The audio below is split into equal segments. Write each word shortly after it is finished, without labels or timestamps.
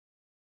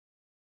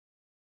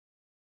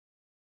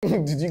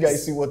Did you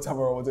guys see what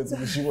Tamara wanted to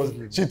do?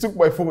 She took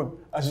my phone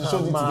and she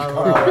showed it to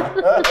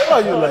the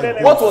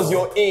camera. What was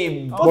your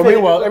aim? But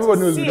meanwhile, everyone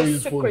knows we don't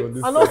use phones on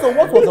this. And also,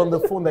 what was on the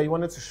phone that you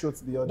wanted to show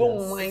to the audience?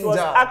 Don't mind It was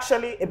that.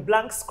 actually a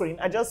blank screen.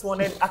 I just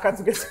wanted Aka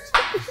to get Just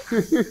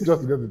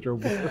to get the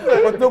trouble.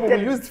 But no, but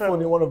we used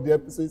phone in one of the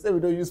episodes. You said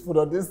we don't use phone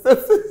on this.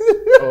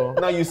 Oh.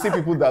 Now you see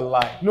people that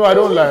lie. No, I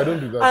don't lie. I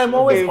don't do that. I'm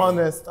always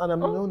honest, and I'm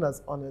known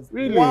as honest.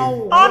 Really?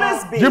 Wow.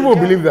 honest. Do people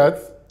believe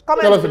that?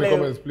 Comment Tell us in the below.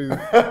 comments, please.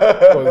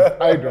 Because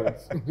I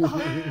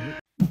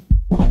don't.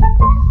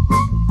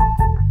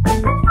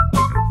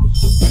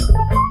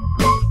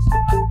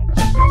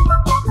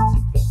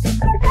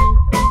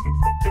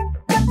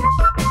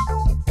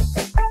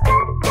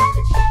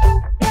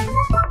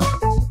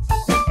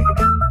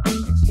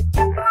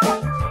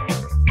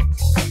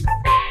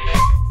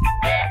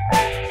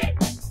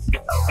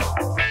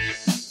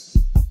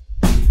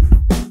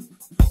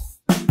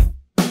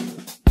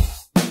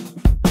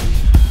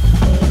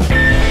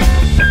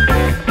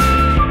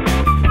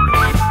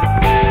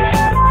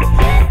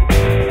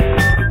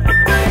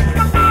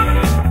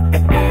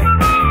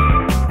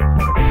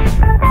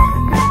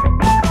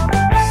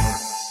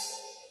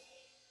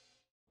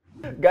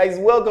 Guys,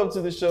 welcome to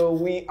the show.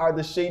 We are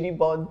the Shady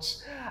Bunch.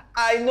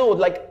 I know,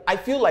 like, I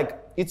feel like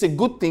it's a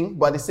good thing,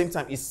 but at the same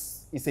time,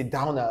 it's a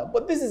downer.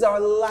 But this is our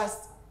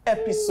last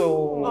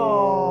episode.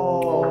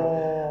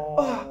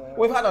 Oh.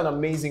 We've had an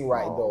amazing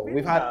ride, though.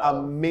 We've had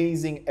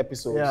amazing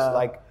episodes. Yeah.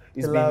 Like,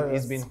 it's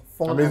been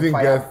fun, amazing and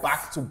fire, guests.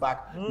 back to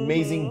back,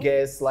 amazing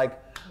guests. Like,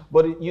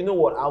 but you know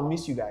what? I'll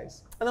miss you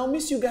guys, and I'll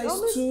miss you guys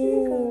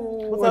too.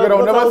 Oh my God,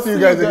 I'll never see you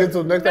guys again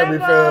until next time we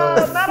fail.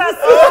 Not at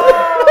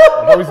all.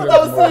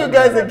 I'll See you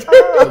guys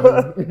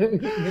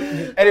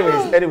again.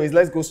 Anyways,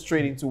 let's go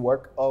straight into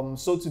work.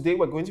 So today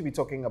we're going to be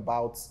talking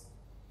about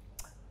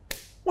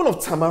one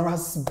of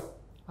Tamara's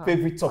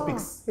favorite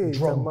topics,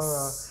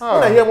 drugs. When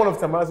I hear one of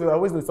Tamara's, I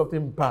always know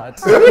something bad.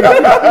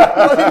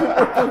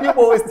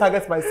 People always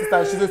target my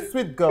sister. She's a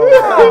sweet girl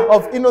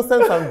of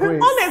innocence and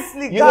grace.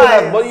 Honestly, You know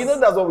guys. that, but you know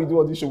that's what we do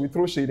on this show. We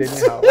throw shade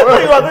anyhow.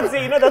 What you were going to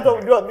say, you know that's what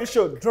we do on this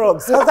show,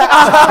 drugs. I was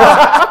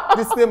like,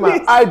 Disclaimer,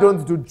 I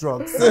don't do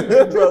drugs.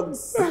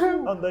 drugs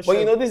on the show. But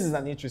you know, this is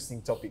an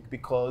interesting topic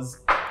because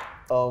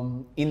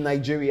in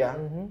Nigeria,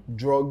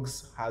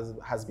 drugs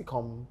has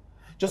become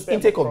just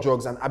intake of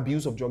drugs and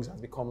abuse of drugs has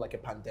become like a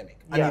pandemic.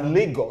 And in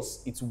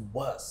Lagos, it's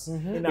worse.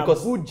 in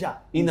because Abuja,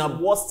 in it's a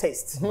worst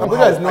taste.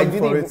 Abuja is I known didn't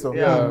for even- it. So.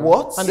 Yeah.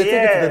 What? And they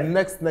take it to the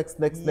next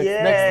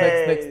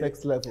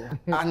level.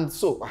 And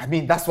so, I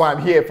mean, that's why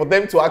I'm here, for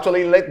them to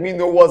actually let me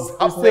know what's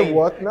happening. say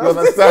what now? You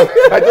understand?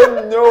 I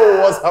don't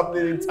know what's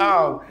happening in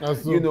town.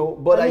 That's so- You know,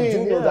 but I, I do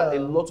mean, know that a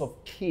yeah. lot of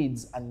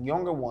kids and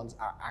younger ones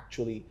are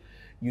actually,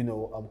 you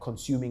know,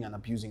 consuming and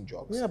abusing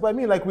drugs. Yeah, but I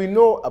mean, like, we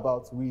know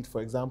about weed,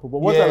 for example. But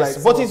what are like?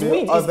 but some is of the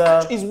weed,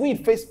 other... is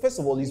weed, first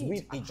of all, is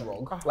weed a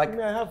drug? Like, I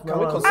mean, I have can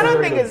we no consider I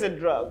don't it think a- it's a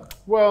drug.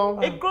 Well,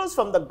 It grows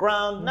from the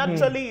ground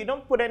naturally. You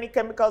don't put any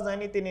chemicals or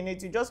anything in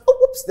it. You just, oh,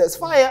 whoops, there's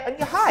fire, and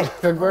you're high.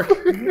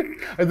 exactly.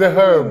 It's a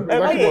herb. It's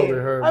actually called a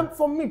herb.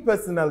 For me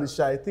personally,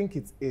 Sha, I think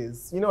it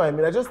is. You know what I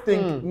mean? I just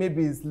think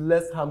maybe it's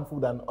less harmful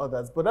than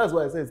others. But that's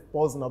why I say it's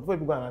pausing now. Before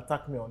people go and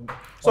attack me on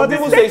that. Some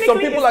people say, some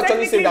Technically, people it's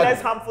actually say technically that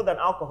less harmful than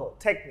alcohol,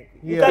 technically.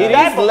 You Yeah. can it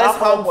die is from less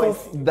alcohol harmful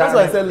poisoning. That's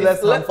why I said less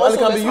it's harmful. And it also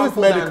can be less used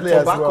harmful than medically as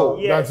tobacco. well.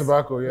 Yes. That's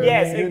tobacco, yeah.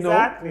 Yes, You know?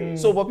 exactly.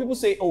 So, but people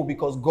say, oh,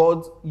 because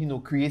God, you know,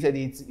 created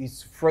it,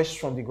 it's fresh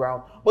from the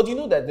ground. But you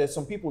know that there's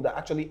some people that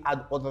actually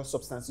add other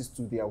substances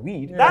to their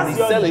weed. That's and they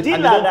your sell it dealer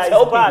and they don't that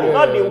tell is bad, people.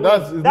 not the Yeah, weed. it's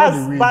not That's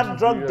the weed. bad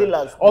drug Yeah.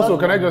 dealers. Also, not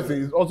can the I weed. just say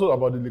it's also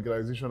about the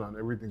legalization and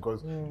everything?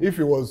 Because if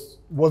it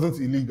wasn't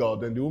illegal,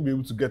 then they won't be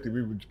able to get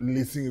away with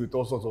lacing it with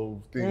all sorts of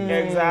things.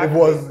 Exactly. If it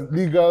was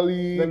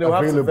legally Then they'll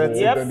have to available, vet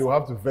it. then they'll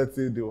have to vet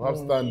it. They'll have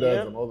standards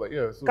Yep. and all that.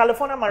 Yeah. So,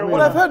 California But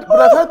marijuana.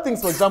 I've heard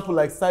things, for example,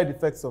 like side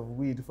effects of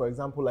weed. For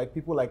example, like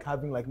people like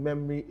having like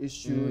memory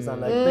issues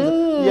and like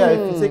things. Yeah,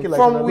 if you take it like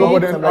From on a weed, long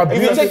but then time, like,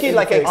 if you abuse- take it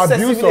like intake.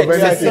 excessively abuse of anything.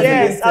 excessive,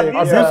 Yes, Abuse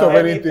abuse of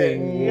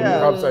anything. anything will Yeah.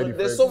 have side effects.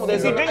 There's so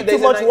If you drink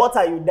there's too much an-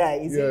 water, you die.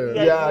 Is Yeah.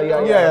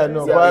 it? Yeah,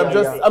 no,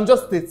 but I'm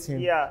just stating.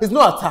 Yeah. It's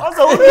not attack.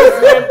 Also,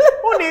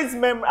 who needs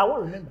memory? I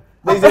won't remember.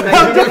 There's a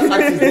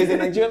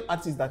Nigerian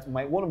artist that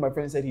one of my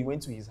friends said he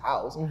went to his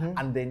house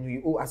and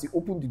then as he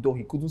opened the door,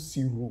 he couldn't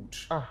see road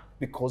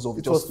because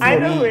of just I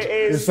know weed. it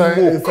is. It's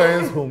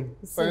science home.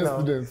 Science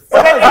now. students.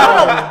 But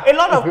then a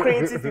lot of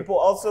creative people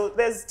also,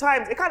 there's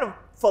times it kind of,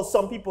 for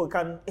some people, it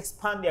can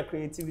expand their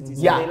creativity.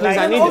 So Yeah, they please, like-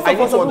 I need Also, to for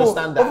some people-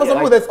 understand that. But for some Like-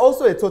 people, there's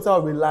also a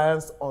total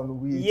reliance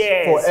on weed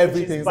Yes, for which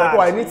everything. is It's like, bad.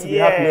 oh, I need to be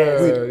happy with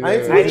Yeah, weed. I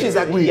need yeah. to Which do is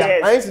weed.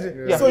 yes. I need to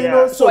do. Yeah. So you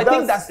know, So I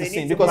think that's that's the they sin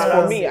need to because for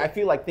balance me, it. I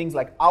feel like things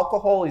like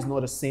alcohol is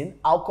not a sin.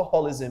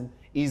 Alcoholism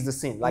is the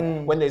sin. Like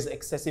when there's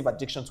excessive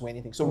addiction to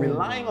anything. So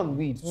relying on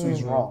weed too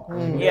is wrong. You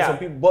know, Yeah. some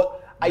people,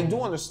 but I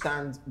do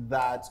understand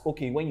that.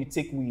 Okay, when you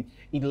take weed,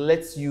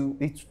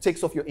 it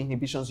takes off your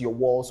inhibitions, your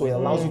walls, so it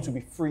allows you to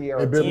be freer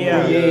A to bit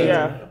Yeah, create.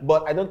 yeah.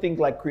 But I don't think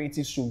like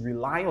creatives should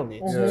rely on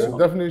it. Yeah, it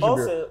definitely should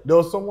Also- be. There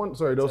was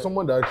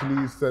someone that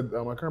actually said,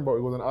 I can't remember,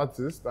 it was an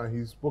artist, and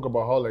he spoke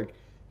about how like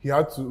he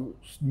had to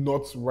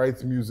not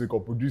write music or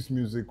produce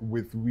music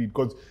with weed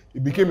because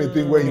it became a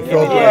thing where he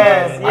felt like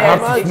I have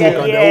to smoke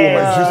and then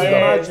my juice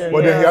is out.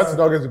 But then he had to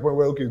now get to the point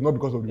where okay, it's not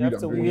because of the weed I'm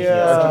doing it.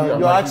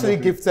 You're actually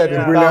gifted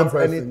a brilliant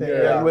person. Anything.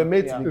 Yeah. You were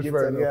made to be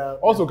gifted. Yeah.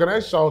 Also, can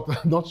I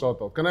not shout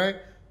out? Can I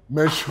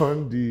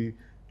mention the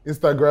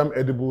Instagram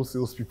edible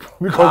salespeople?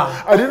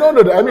 Because I did not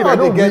know that. I mean, I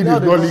know weed is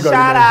not legal in Nigeria.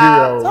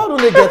 How do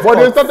they get But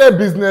they started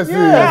businesses.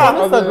 Yeah,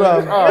 on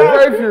Instagram.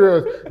 Very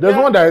furious. There's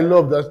one that I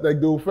love that's like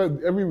they will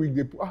every week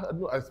they put,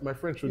 my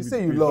friend showed me the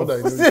page. You love.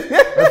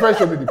 My friend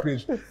showed me the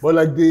page. But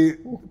like they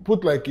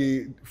put like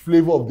a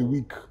flavor of the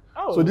week.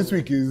 So this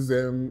week is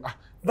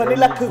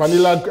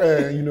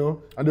vanilla, you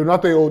know, and they'll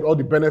not tell you all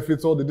the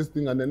benefits, all this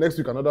thing, and then next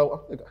week another one.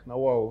 Now,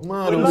 wow.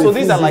 So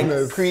these are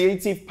like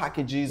creative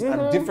packages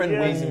and different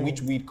ways in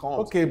which weed comes.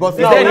 Okay, but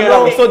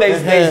so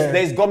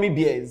there's gummy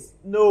bears.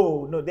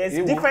 No, there's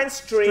different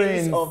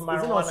strains of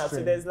marijuana.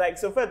 So there's like,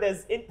 so first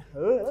there's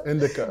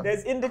indica.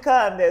 There's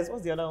indica and there's,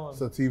 what's the other one?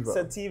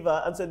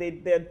 Sativa. And so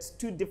they're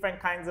two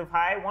different kinds of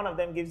high. One of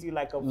them gives you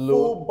like a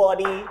full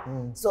body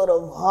sort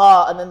of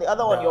and then the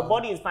other one, your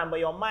body is fine, but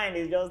your mind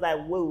is just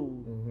like, whoa.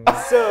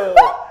 So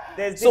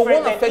there's different.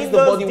 So one affects the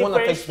body, one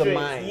affects the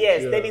mind.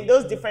 Yes, then in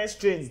those different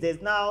strains,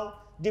 there's now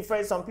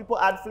different. Some people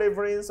add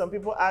flavoring, some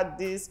people add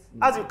this.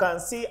 As you can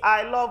see,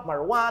 I love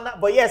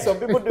marijuana, but yes, some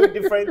people do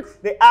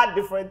different. They add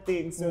different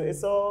things, so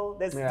it's all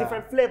there's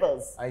different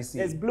flavors. I see.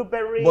 There's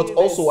blueberry. But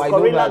also, I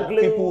know that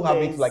glue, people have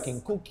it like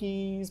in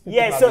cookies.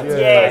 Yes, then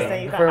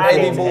you can add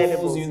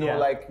edibles. You know,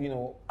 like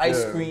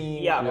ice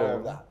cream. Yeah, and all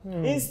of that.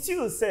 In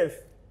stew, safe.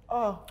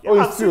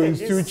 It's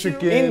stew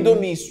chicken.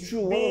 Indomie is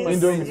true.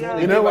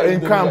 Indomie. You know, in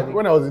camp,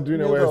 when I was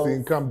doing NYSC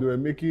in camp, they were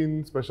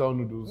making special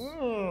noodles.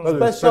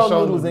 Special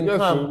noodles in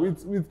camp.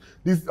 With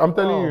this, I'm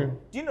telling you.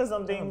 Do you know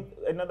something?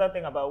 Another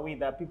thing about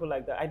weed that people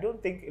like that, I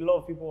don't think a lot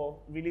of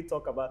people really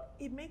talk about.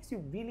 It makes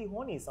you really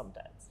horny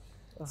sometimes.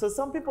 So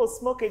some people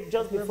smoke it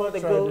just before they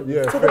go to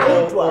the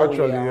boudoir.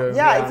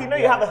 If you know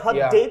you have a hot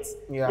date,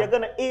 you're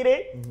gonna eat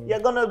it. You're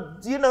gonna,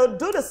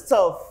 do the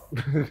stuff.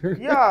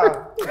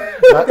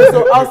 Okay,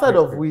 so outside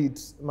of weed,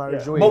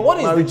 marijuana. But what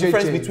is the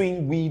difference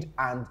between weed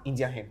and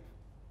Indian hemp?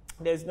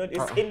 There's no.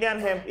 It's Indian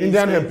hemp.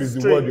 Indian hemp is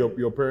the word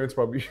your parents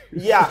probably.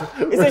 Yeah,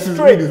 it's a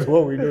strain. Is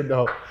what we know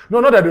now. No,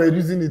 not that they're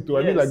using it too.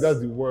 I mean, like that's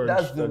the word.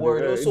 That's the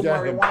word. So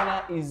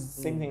marijuana is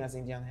same thing as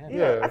Indian hemp.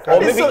 Yeah. Or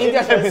maybe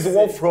Indian hemp is the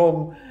one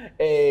from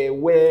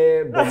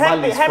where Bob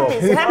Marley is from.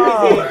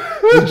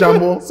 The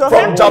Jamo. So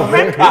hemp is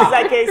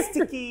like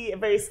a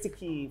very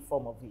sticky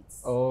form of it.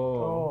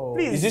 Oh.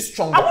 Please. Is this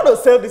stronger? I want to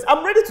sell this.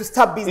 I'm ready to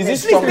start business.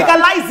 Is this Please stronger?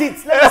 legalize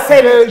it. Let us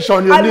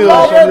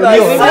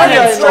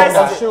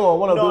sell it.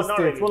 One of those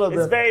states. One of them.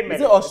 It's very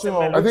Is it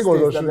Oshun? I think it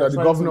was Oshun that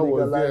the governor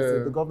was.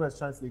 The governor is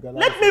trying to legalize.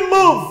 Let me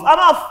move. I'm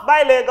off.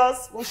 Bye,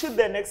 Lagos. We'll shoot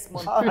there next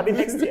month. I'll be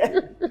next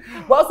year.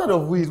 But outside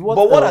of weed, what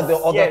are the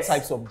other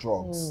types of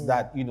drugs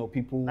that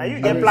people? Now you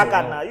get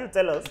placard now. You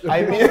tell us.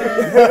 I mean,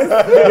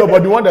 no,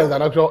 but the one that is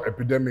an actual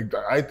epidemic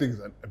that I think is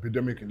an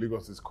epidemic in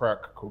Lagos is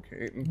crack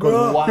cocaine.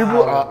 Because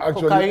people are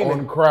actually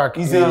on crack.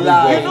 Is a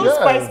lie. You know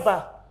Spice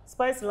Bar?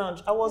 Spice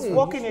Lounge. I was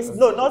walking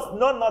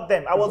not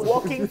them. I was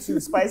walking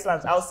to Spice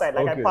Lounge outside,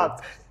 like I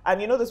parked. And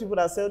you know those people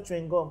that sell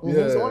chewing gum?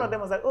 So one of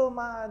them was like, oh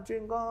man,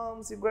 chewing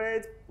gum,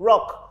 cigarettes,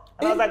 rock.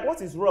 And I was like,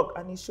 what is rock?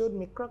 And he showed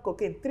me crack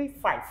cocaine,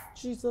 3.5.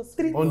 Jesus.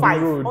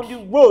 3.5 on the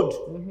road.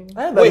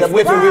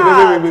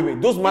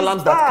 Wait. Those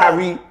malams that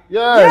carry.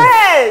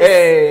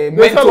 Yes.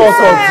 They sell all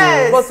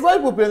sorts. But why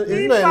people,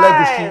 it's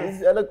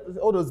not like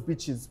all those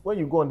beaches. When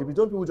you go on the beach,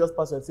 don't people just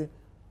pass and say,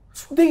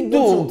 they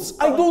don't.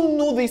 I don't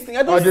know this thing.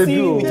 I don't see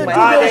it with my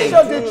eyes.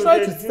 They try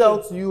to sell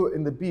to you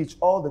in the beach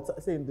all the time.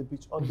 Say in the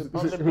beach, on the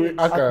beach,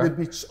 at the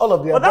beach, all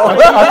of the above.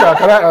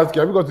 Can I ask you,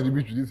 have you gone to the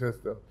beach with this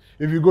hairstyle?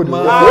 If you go to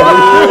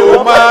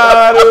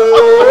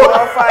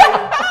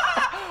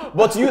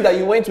But you that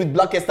you went with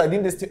Black Esther,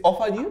 didn't they still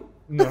offer you?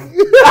 No.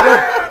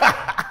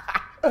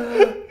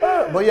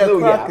 But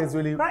crack is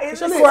really. I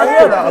heard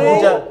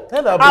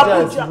that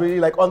Abuja is really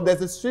like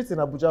there's a street in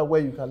Abuja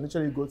where you can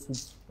literally go to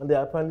and they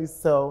apparently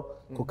sell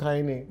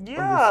cocaine.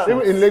 Yeah.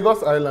 Even in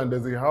Lagos Island,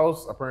 there's a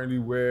house apparently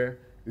where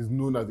is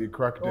known as a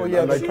crack den. Oh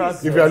yeah, like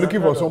if you are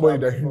looking for somebody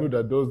that you know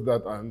that does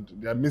that and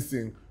they are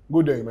missing,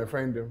 go there, you might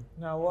find them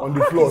on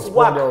the floor,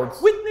 spread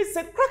out. Witness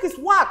said crack is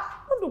whack.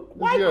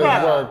 Why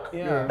crack?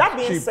 That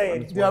being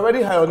said, they are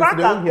already high on crack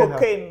and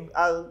cocaine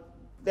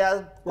they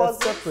are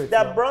separate. They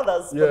are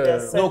brothers, but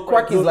they're separate. No,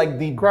 crack is like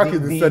the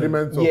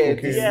sediment of cocaine.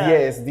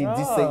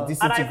 The disintegrated.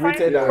 And I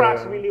find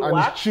crack really and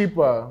whack. It's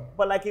cheaper.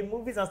 But like in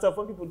movies and stuff,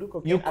 when people do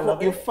cocaine,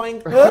 you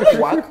find crack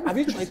whack. Have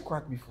you tried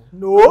crack before?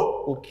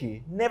 No.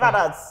 Okay. Never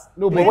that.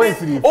 No, but when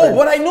it's in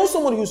but I know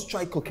someone who's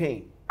tried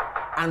cocaine.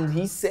 And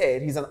he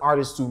said, he's an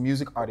artist too,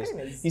 music artist.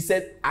 He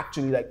said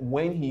actually like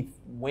when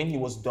he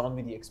was done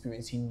with the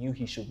experience, he knew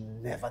he should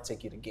never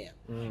take it again.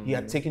 He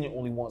had taken it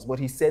only once, but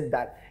he said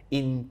that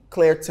in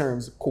clear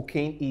terms,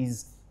 cocaine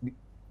is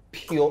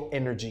pure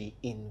energy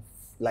in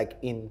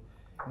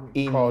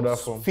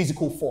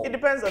physical form. It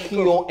depends on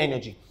pure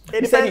energy.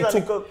 He said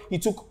he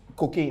took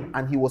cocaine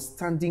and he was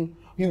standing,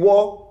 he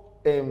wore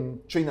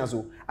trainers,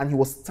 and he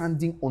was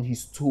standing on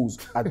his toes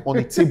on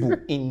a table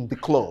in the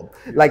club.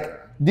 Like,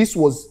 this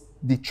was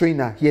the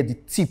trainer here, the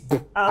tip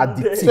at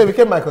the tip. So he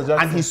became Michael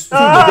Jackson. And he stood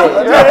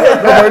there.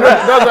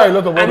 That's why a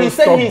lot of And he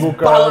said his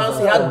balance,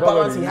 he had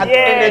balance, he had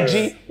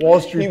energy. Wall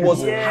Street. He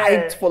was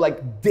hyped for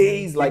like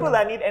days. People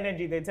that need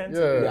energy, they tend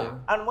to.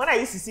 And when I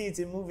used to see it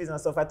in movies and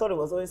stuff, I thought it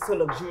was always so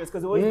luxurious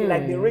because it always be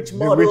like the rich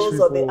models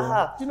or the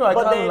You know, I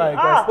can't like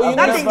that. But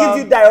that thing gives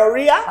you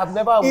diarrhea. I've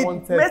never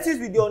wanted. It messes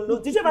with your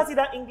nose. Did you ever see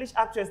that English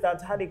actress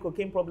that had a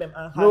cocaine problem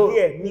and her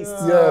hair missed?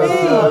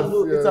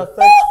 It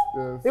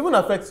affects, even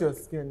affects your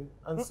skin.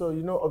 And so,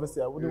 you know,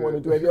 obviously, I wouldn't want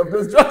to do any of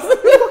those drugs.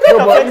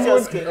 Affects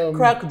your skin.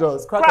 Crack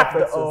does. Crack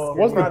affects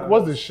your skin.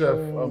 What's the chef? Is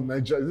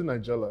it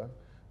Nigella?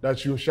 That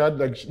she had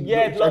like,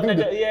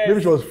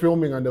 maybe she was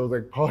filming and there was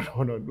like powder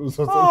on her nose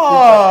or something.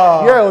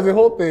 Yeah, it was the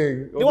whole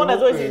thing. The one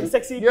that's always in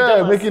sexy pajamas.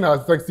 Yeah, making her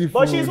sexy food.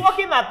 But she's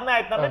working at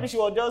night. Now maybe she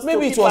was just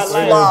maybe it was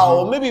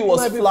flour. Maybe it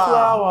was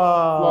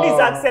flour. Please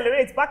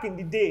accelerate. Back in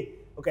the day.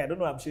 Okay, I don't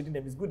know. I'm shading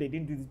them. It's good they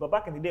didn't do this. But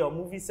back in the day, on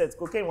movie sets,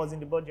 cocaine was in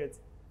the budget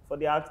for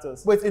the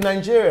actors. Wait, in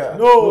Nigeria?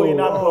 No, in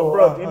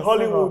abroad, in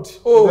Hollywood.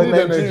 Oh, in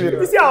Nigeria.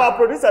 You see our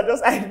producer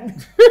just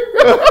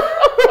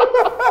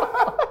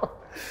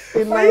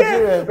in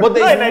Nigeria. But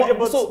there's in Nigeria,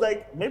 but so,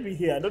 like, maybe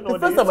here, I don't know. The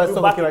first time I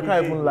saw cocaine, I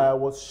can't even lie, I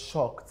was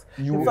shocked.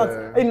 In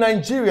fact, in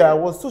Nigeria, I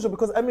was so shocked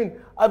because, I mean,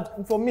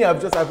 for me,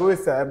 I've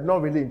always said, I'm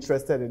not really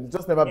interested in it.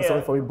 Just never been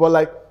something for me. But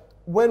like,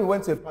 when we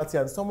went to a party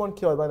and someone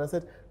came over and I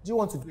said, do you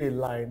want to do a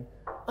line?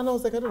 And I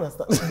was like, I don't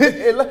understand.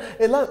 a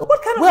line?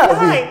 What kind of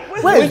line?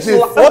 Where is this?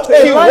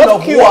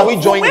 What queue are we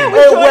joining?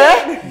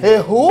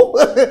 Where? Who?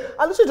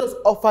 I literally just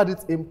offered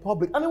it in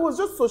public. And it was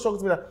just so shocking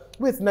to me that,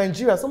 wait,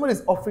 Nigeria, somebody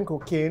is offering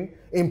cocaine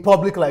in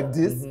public like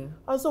this.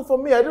 And so for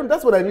me,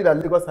 that's what I knew that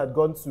Lagos had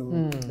gone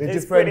to a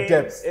different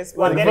depth.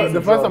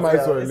 The first time I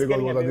saw it,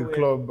 Lagos was at the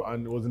club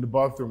and it was in the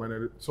bathroom and I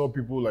saw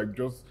people like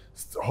just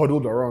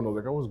huddled around. I was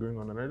like, what's going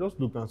on? And I just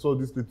looked and saw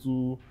this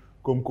little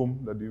Kom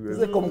that they were.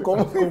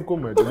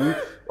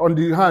 On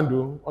the hand,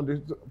 on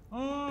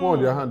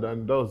their hand,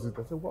 and that was it.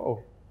 I said,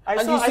 wow.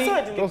 I saw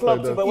it in the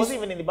club too, but it wasn't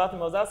even in the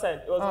bathroom. It was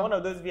outside. It was one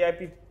of those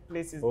VIP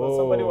places, but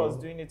somebody was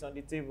doing it on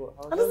the table.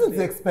 And isn't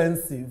it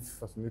expensive?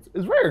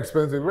 It's very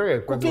expensive, very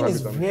expensive. Cocaine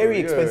is very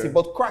expensive,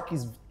 but crack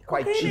is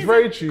quite cheap. It's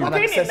very cheap.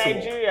 Cocaine in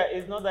Nigeria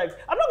is not like,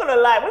 I'm not gonna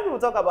lie, when people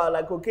talk about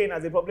like cocaine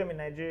as a problem in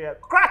Nigeria,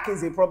 crack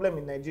is a problem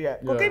in Nigeria.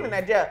 Cocaine in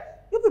Nigeria,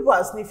 you people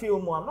are sniffing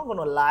Omo, I'm not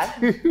gonna lie.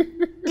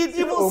 It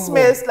even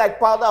smells like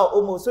powder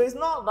or Omo, so it's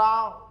not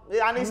down,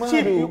 and it's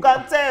cheap, you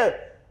can tell.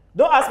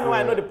 Don't ask me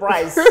why I know the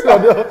price. I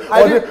know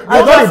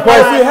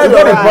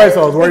the price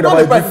I was worried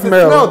about. The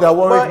smell that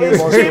worried me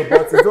most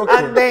about it. Okay.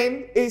 And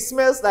then it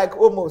smells like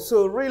Omo,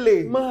 so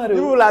really,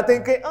 people are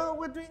thinking, oh,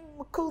 we're doing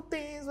cool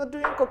things, we're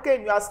doing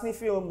cocaine, you are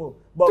sniffing Omo.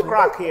 But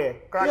crack here.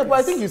 Crack but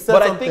I think you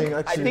said something.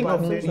 I think,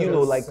 you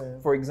know, like,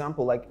 for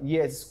example, like,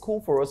 yeah, it's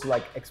cool for us to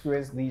like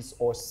experience this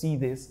or see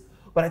this.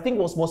 But I think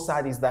what's more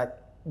sad is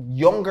that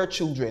younger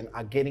children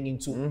are getting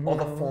into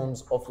other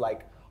forms of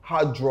like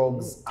hard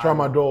drugs,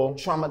 tramadol,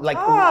 like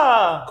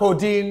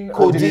codeine,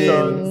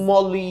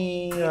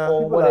 molly,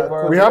 or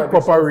whatever. We have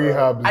proper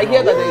rehab. I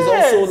hear that there is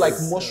also like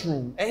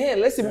mushroom.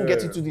 Let's even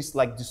get into this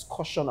like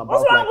discussion about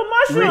what's wrong with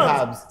mushrooms?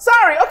 Rehabs.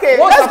 Sorry, okay,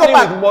 let's go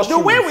back. The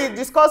way we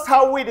discussed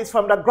how weed is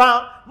from the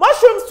ground,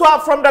 mushrooms too are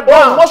from the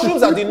ground.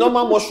 Mushrooms are the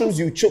normal mushrooms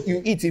you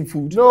eat in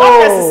food. No, not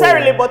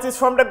necessarily, but it's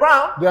from the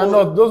ground. They are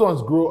not. Those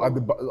ones grow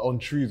on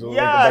trees. Or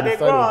they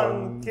grow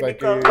on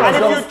chemicals. And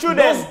if you chew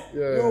them,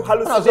 you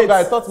hallucinate.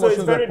 I thought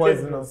mushrooms were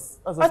poisonous.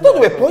 I thought they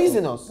were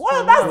poisonous.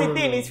 Well, that's the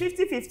thing. It's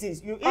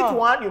 50-50. You eat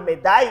one, you may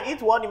die. You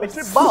eat one, you may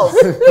trip balls.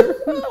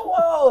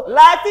 Wow.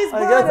 Life is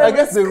good. I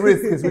guess the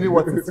risk is really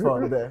what it's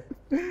for there.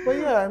 But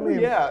yeah, I mean,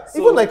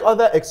 even like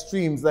other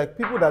extremes, like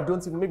people that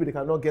don't even, maybe they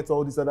cannot get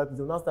all these other things,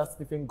 they'll now start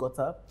sniffing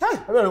gutter.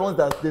 I mean, the ones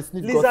that they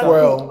sniff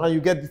gutter and you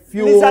get the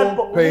fuel,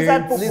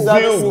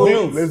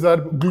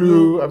 lizard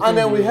glue. And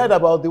then we heard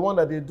about the one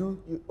that they do.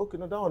 Okay,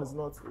 no, that one is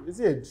not. Is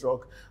it a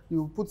drug?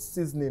 You put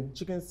seasoning,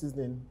 chicken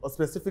seasoning, or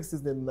specific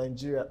seasoning in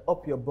Nigeria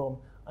up your bum,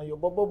 and your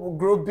bum will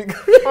grow big.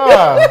 Is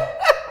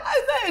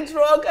that a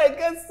drug? I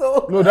guess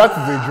so. No, that is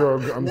a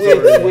drug. I'm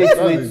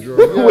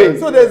sorry. Wait.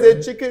 So there's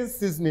a chicken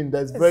seasoning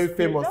that's very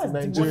famous in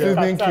Nigeria.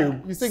 Seasoning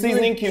cube. You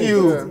seasoning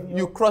cube.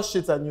 You crush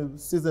it and you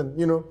season.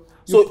 You know.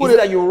 So is it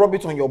that you rub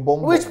it on your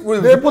bum? Which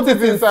they put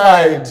it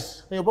inside.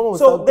 And your bum will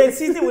so the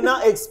seasoning will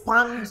now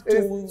expand.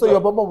 So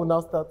your bum will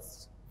now start.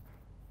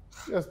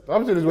 Yes,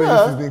 I'm saying this when you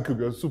seasoning cube,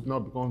 your soup now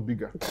becomes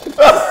bigger.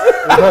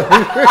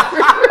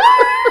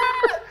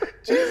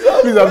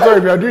 Jesus. Please, I'm sorry,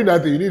 if you are doing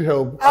that thing, you need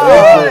help.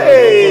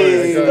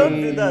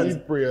 Don't do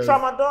that.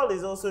 Tramadol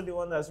is also the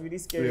one that's really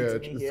scary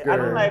to me here. I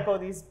don't like all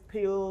these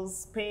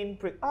pills, pain.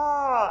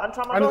 And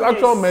tramadol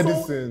actual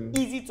medicine.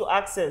 So easy to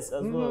access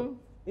as well.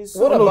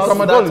 What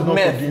about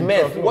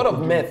meth? What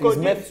of meth?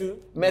 Is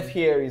meth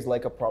here is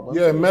like a problem?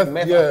 Yeah, meth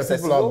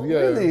accessible?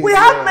 Really? We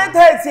have meth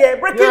heads here.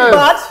 Breaking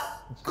Bad.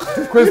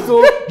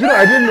 Crystal, do you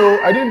know?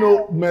 I didn't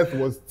know meth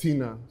was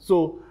Tina.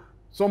 So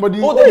somebody.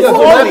 Oh, there's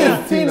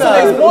Molly. Tina. So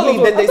there's Molly.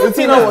 Then there's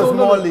Tina was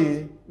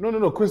Molly.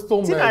 No,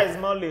 crystal Tina meth. is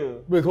Molly.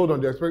 Wait, hold on.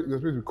 They're supposed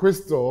to be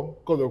crystal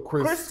because of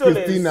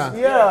Christina.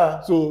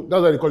 Yeah. So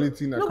that's why they call it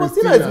Tina. No, but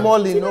Tina is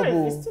Molly,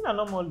 Is Tina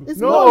not Molly? It's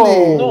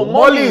Molly. No,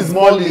 Molly is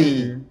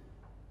Molly.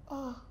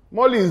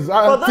 Molly is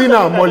Tina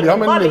and Molly. How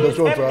many names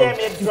does she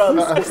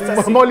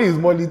have? Molly is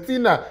Molly.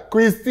 Tina,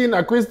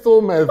 Christina,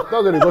 crystal meth. That's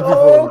where they got it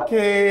from.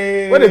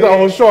 Okay. When they thought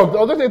I was shocked. I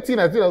was just saying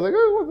Tina. I was like,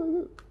 what is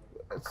it?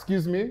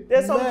 Excuse me?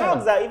 There's some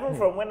drugs that even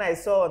from when I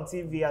saw on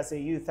TV as a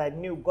youth, I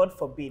knew, God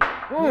forbid.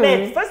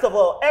 Meth, first of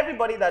all,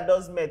 everybody that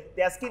does meth,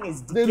 their skin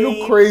is decaying. They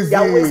look crazy. They're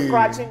always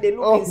scratching. They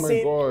look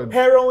insane. My God.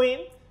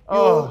 Heroin,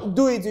 you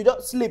do it, you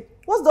just sleep.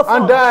 What's the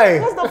fun? And die.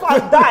 What's the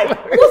fun? Die.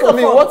 For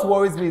me, what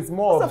worries me is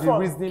more of the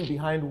reasoning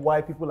behind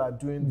why people are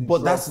doing this.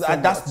 But that's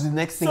the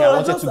next thing I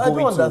wanted to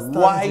go into.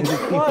 Why do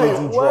people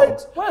do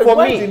drugs?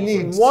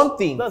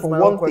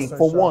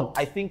 For one,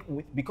 I think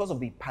because of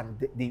the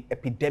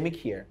epidemic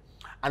here,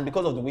 and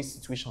because of the way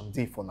situation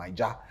is for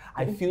Nigeria,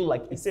 I feel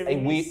like it's a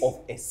way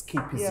of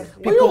escapism. Yeah.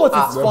 People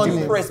are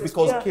depressed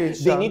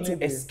because they need to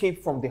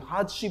escape from the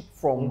hardship,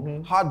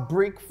 from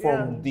heartbreak,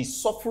 from the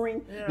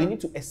suffering. They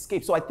need to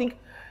escape. So I think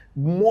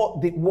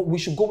we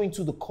should go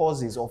into the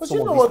causes of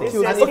some of these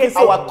things.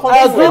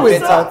 I agree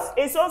with that.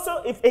 It's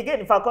also,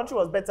 if our country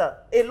was better,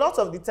 a lot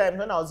of the times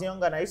when I was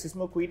younger and I used to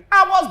smoke weed,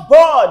 I was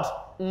bored.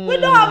 We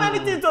don't have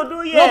anything to do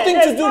here. Nothing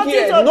to do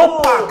here.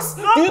 No parks.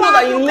 Do you know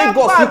that in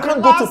Lagos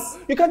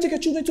you can't take your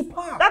children to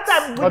parks? That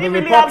time we didn't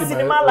really have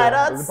cinema like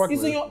that.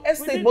 It's in your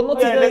estate, but not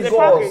in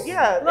Lagos.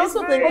 Yeah, not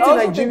in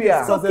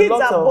Nigeria. So kids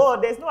are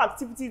bored. There's no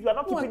activities. We're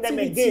not keeping them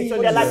engaged.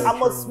 So they're like, I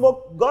must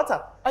smoke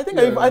gutter. I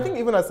think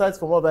even aside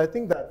from all that, I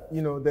think that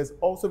there's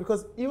also,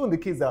 because even the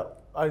kids that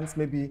aren't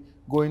maybe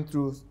going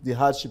through the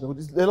hardship,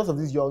 there's a lot of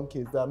these young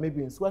kids that are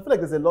maybe in school. I feel like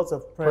there's a lot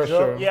of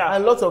pressure.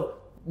 And lots of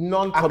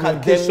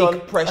non-communication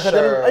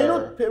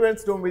pressure.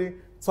 Parents don't really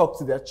talk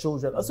to their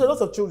children. So a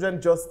lot of children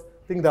just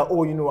think that,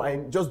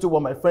 I just do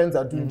what my friends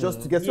are doing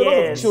just to get. So a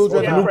lot of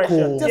children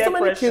there's so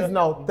many kids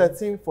now,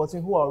 13,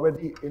 14, who are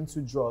already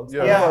into drugs,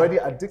 and who are already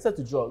addicted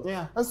to drugs.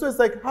 And so it's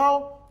like,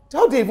 how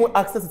do they even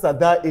access it at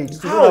that age?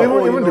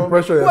 Even the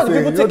pressure. Who are the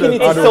people taking it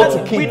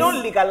to kids? We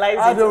don't legalize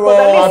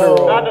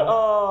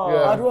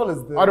Adderall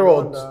is the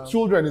Adderall.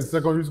 Children in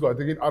secondary school are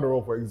taking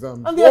Adderall for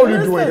exams. And what are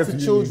you doing to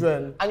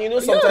children?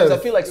 And sometimes I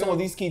feel like some of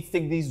these kids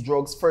take these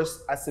drugs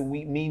first as a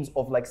means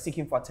of like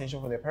seeking for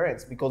attention from their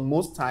parents, because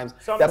most times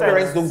their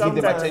parents don't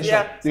give them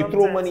attention. They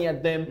throw money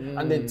at them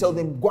and then tell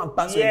them go and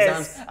pass your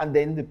exams, and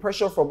then the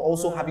pressure from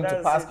also having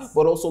to pass,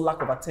 but also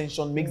lack of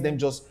attention makes them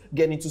just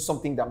get into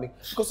something that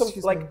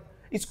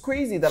it's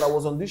crazy that I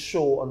was on this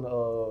show, on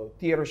a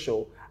theater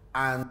show,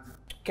 and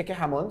Keke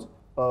Hammond,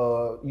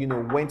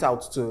 went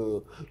out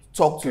to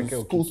talk to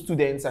school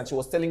students, and she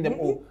was telling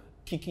them,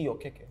 Kiki or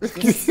Keke?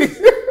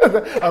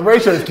 I'm very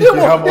sure it's Kiki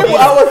Hammond.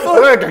 I was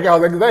like,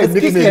 is that a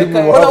nickname?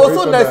 But I was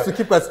so nice to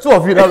keep as two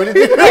of you now. We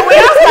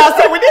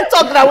didn't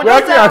talk now. We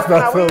asked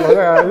ourselves.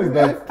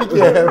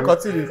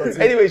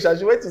 Continue. Anyway,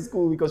 she went to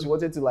school because she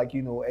wanted to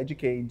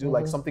educate,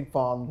 do something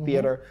fun,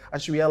 theater,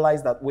 and she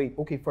realized that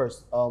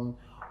first,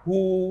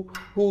 who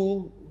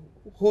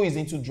is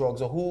into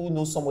drugs, or who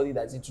knows somebody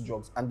that's into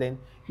drugs, and then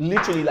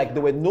literally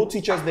there were no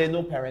teachers there,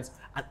 no parents,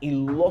 and a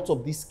lot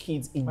of these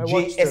kids in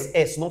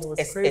JSS, not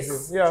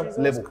SS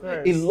level,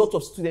 a lot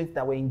of students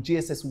that were in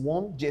JSS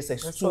 1,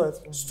 JSS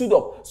 2 stood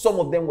up. Some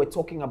of them were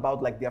talking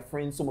about their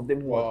friends, some of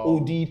them who had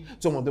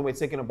OD'd, some of them were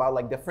talking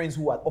about their friends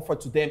who had offered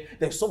to them.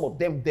 There's some of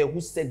them there who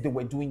said they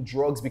were doing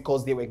drugs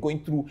because they were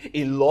going through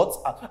a lot.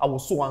 I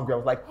was so angry. I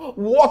was like,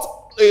 what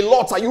a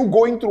lot are you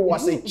going through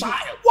as a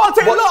child? What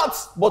a lot!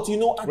 But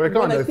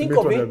when I think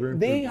of it,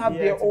 they have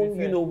their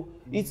own,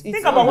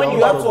 think about when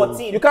you are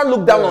 14. You can't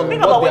look down on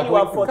Think about when you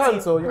are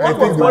 14. What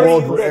was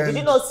worrying you then? Did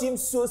it not seem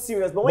so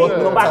serious? But when you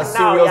go back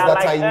now, you're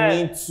like, I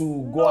need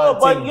to go and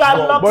take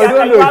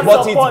drugs.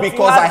 But it's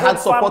because I had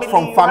support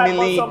from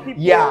family.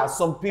 Yeah,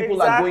 some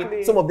people are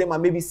going. Some of them are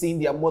maybe seeing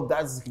their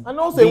mothers. And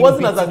also, it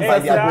wasn't as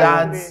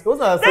accessible. It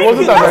wasn't as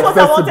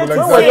accessible. When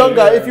we were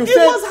younger, if you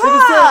say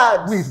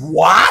weed,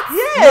 what?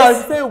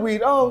 Yes. You say weed.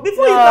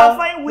 Before you can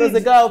find weed, there's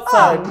a guy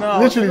outside now.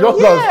 Literally, just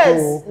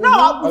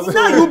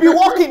now you'll be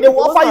walking. They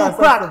will offer you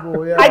crack.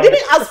 I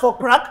didn't ask for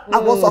crack. I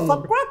was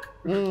offered crack.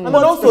 And then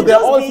also, there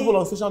are all people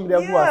on social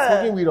media who are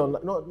smoking weed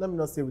online. No, let me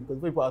not say weed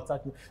because people are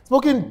attacking me.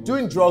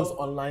 Doing drugs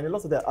online. A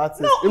lot of their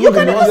artists. No, you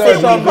can even say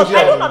weed, but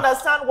I don't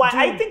understand why.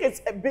 I think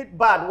it's a bit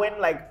bad when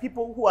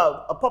people who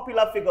are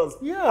popular figures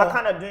are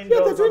kind of doing drugs.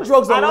 Yeah, they're doing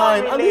drugs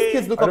online, and these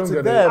kids look up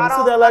to them.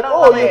 So they're like,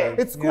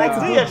 it's cool to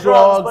do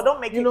drugs, but don't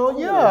make it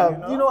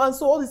cool. And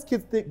so all these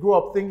kids grow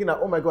up thinking that,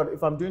 oh my God,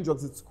 if I'm doing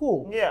drugs, it's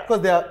cool. Yeah.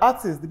 Because they are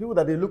artists, the people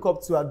that they look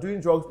up to are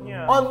doing drugs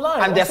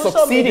online, and they're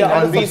succeeding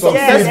and being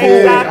successful,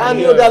 and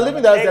they're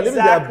living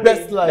their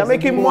best life. They're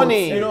making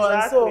money.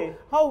 And so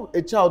how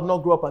a child not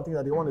grow up and think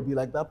that they want to be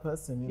like that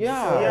person?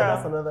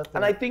 That's another thing.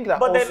 And I think that.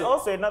 But then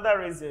also another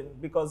reason,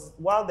 because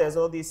while there's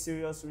all these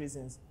serious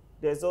reasons,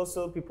 there's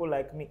also people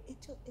like me.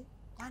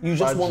 You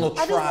just want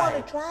to try. I just want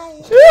to try. I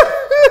just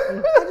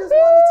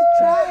wanted to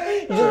try.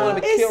 You just want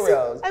to be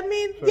curious.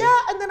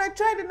 And then I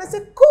tried and I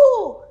said,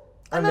 cool.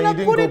 And then I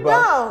put it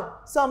down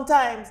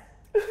sometimes.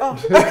 Oh.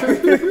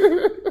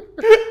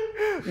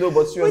 No,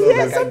 but seriously,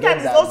 yeah, like,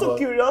 sometimes it's also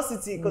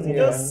curiosity because you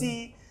just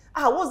see.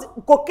 What's it?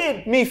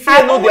 Cocaine? Me,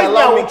 fear no, they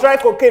allow me try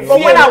cocaine.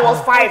 But when I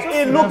was 5,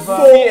 it looked so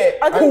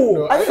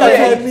cool.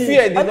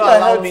 Fear did not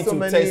allow me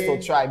to test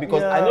or try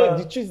because I know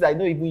the truth is I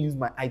don't even use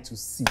my eye to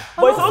see.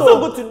 But it's also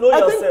good to know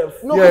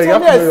yourself. No,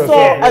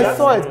 I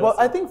saw it. But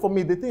I think for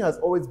me, the thing has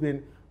always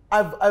been,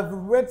 I've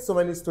read so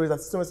many stories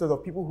and so many stories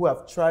of people who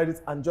have tried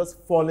it and just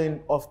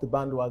fallen off the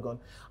bandwagon.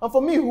 And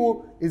for me,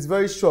 who is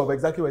very sure of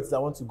exactly where it is I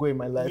want to go in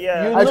my life,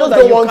 I just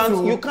don't want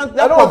to. You can't.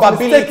 That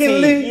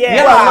probability.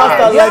 Yeah.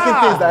 Start liking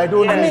things that I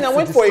don't. I mean, I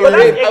went for a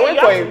rape.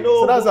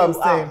 So that's what I'm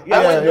saying.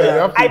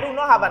 I do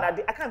not have an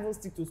addiction. I can't even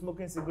stick to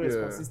smoking cigarettes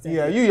consistently.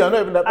 Yeah, you're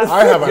not even that.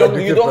 I have an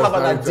addictive. You don't have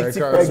an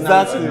addictive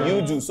personality.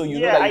 You do, so you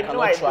know that you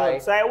cannot try.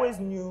 So I always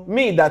knew.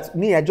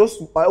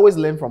 I always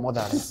learn from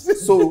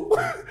others. So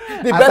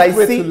the best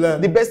way to learn.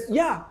 The best,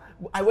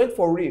 I went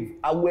for rave.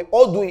 I were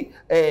all doing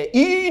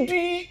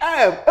EDM.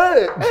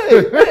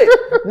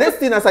 Next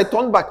thing, as I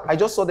turned back, I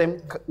just saw them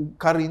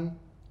carrying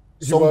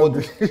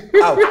somebody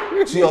out.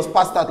 She was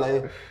passed out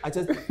like I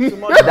just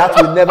that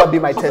will never be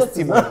my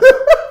testimony.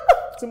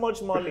 Too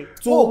much money.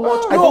 Too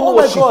much. I don't know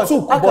what she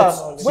took.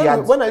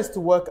 But when I used to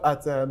work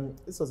at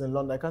this was in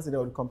London. I can't say the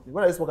name of the company.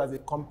 When I used to work at a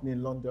company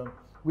in London,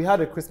 we had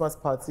a Christmas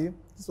party.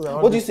 This was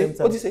what do you say?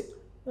 What do you say?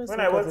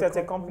 When I worked at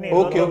a company.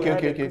 Okay.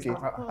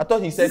 I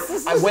thought he said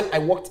when I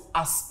worked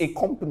as a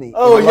company.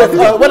 Oh yes,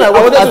 when I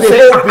worked at the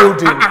whole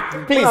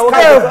building. Please,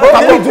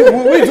 we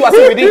do as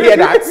if we didn't hear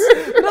that.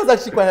 That's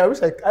actually quite. I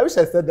wish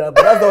I said that,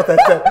 but that's not what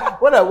I said.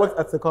 When I worked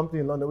at a company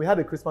in London, we had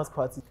a Christmas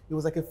party. It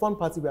was like a fun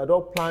party. We had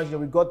all plans.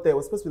 We got there. It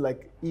was supposed to be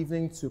like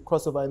evening to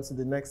cross over into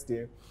the next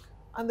day,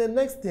 and the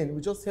next thing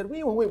we just heard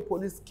when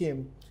police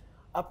came,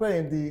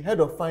 apparently the head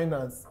of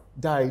finance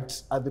died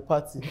at the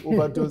party,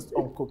 overdosed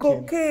on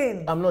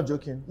cocaine. I'm not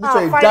joking.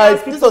 Literally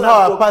died. This was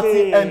how our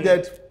party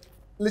ended.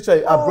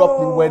 Literally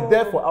abruptly. We're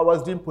there for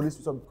hours doing police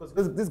resort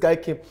because this guy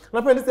came. And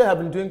apparently they have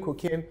been doing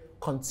cocaine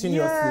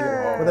continuously.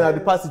 But then at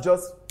the party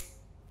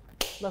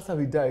that's how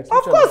he died.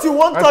 Of course you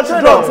won't touch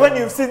drugs when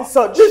you've seen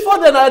such. Before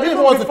then I didn't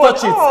even want to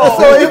touch it.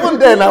 So even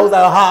then I was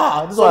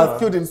like, this one has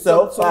killed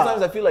himself.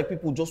 Sometimes I feel like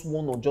people just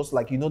want to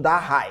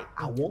that high.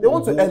 They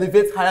want to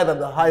elevate higher than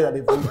the high that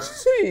they've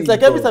reached. It's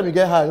like every time you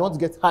get high, you want to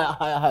get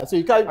higher. So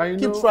you can't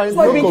keep trying.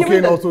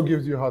 Cocaine also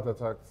gives you heart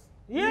attacks.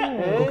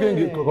 Yeah.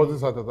 Cocaine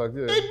causes heart attacks.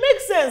 Yeah. It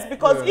makes sense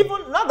because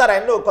even not that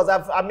I know because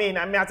I've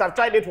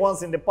tried it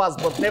once in the past,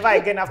 but never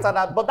again after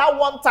that. But that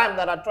one time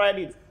that I tried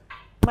it.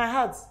 My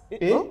heart.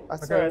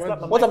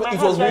 What happened?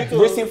 It was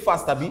racing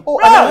fast, Abi. Oh,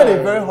 and I heard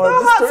a very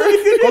horrible story. So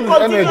if you didn't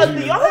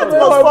continuously, your heart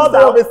was fall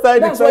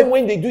down. That's why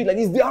when they do it like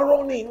this, they are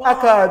running. I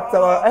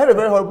heard a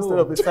very horrible story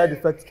of the side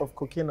effects of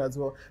cocaine as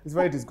well. It's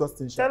very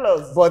disgusting. Tell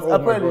us. But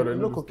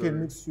apparently,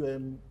 cocaine makes your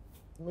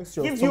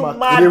gives you stomach.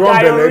 mad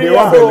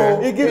diarrhea.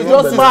 It gives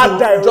you mad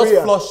diarrhea.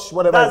 Just flush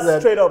whatever. That's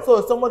straight up.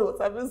 So somebody was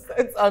having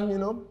sex and they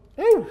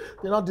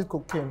now did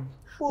cocaine.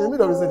 The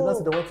middle reason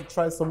they want to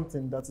try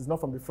something that is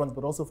not from the front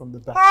but also from the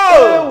back.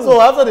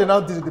 So after they now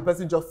did it, the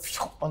person just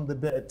on the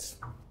bed.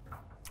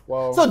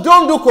 Wow. So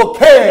don't do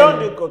cocaine. Don't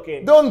do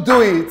cocaine. Don't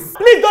do it.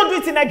 Please don't do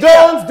it in Nigeria.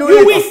 Don't do it.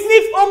 You will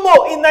sniff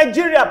Omo in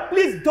Nigeria.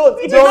 Please don't.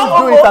 If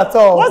don't do it at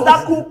all. What's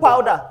that cool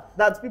powder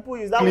that people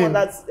use? That one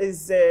that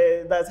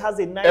has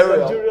a nice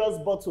luxurious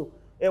bottle.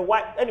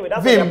 Anyway,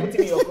 that's what you're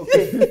putting in your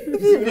cocaine.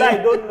 If I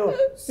don't know.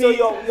 So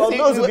your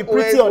nose will be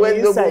pretty on the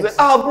inside. It's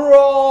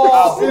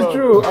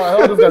true.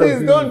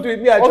 Please don't do it.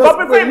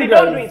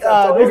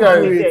 Don't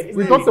do it.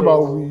 We talked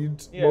about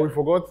weed, but we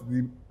forgot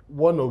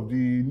one of the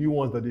new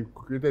ones that they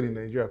created in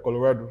Nigeria,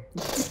 Colorado.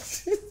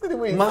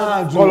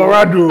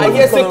 Colorado. I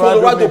hear say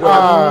Colorado can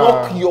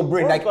knock your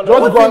brain. Like you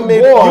will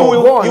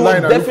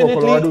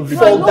definitely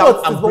fall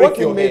down and break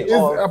your head.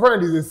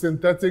 Apparently, it's a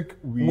synthetic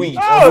weed.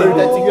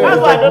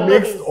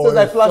 Mixed or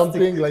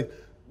something like.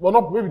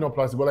 Well, maybe not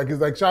plastic, but like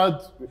it's like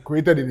child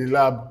created in the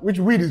lab, which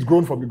weed is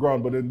grown from the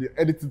ground, but then they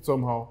edit it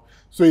somehow.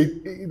 So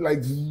it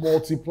like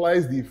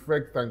multiplies the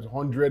effect times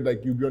 100.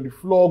 Like you'll be on the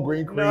floor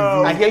going crazy.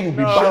 I hear you'll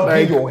be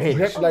banging your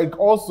head. Like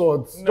all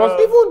sorts. No,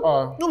 do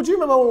you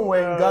remember when we were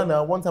in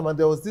Ghana one time and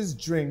there was this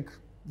drink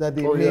that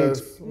they made?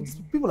 Yes.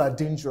 People are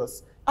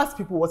dangerous. Ask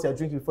people what you're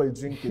drinking before you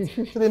drink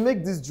it. So they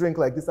make this drink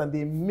like this and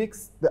they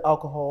mix the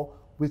alcohol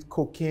with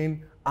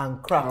cocaine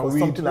and crack or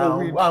something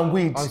and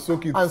weed and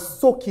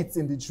soak it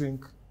in the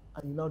drink.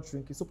 And you now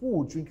drink it. So people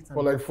will drink it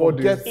for like 4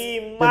 days.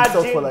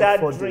 Imagine that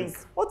drink.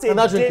 What a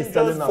dangerous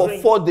drink for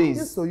 4 days.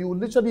 Yes, so you will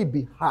literally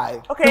be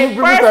high. Okay,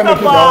 first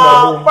of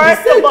all,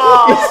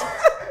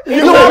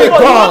 you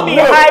will be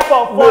high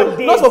for 4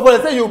 days. Not for 4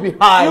 days. Say you'll be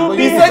high.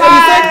 He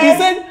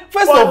said,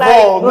 first of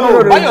all,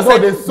 by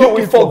yourself, you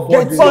will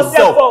forget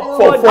yourself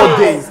for 4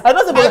 days. I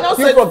don't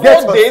say 4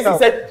 days. He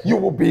said, you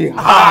will be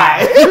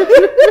high.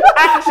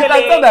 Actually,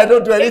 I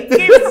don't do anything.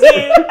 It gives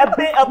you a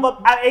bit of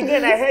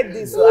again, I heard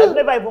this. So I've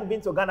never even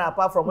been to Ghana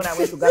apart from when I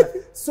went to Ghana.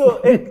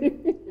 So,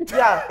 it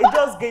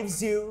just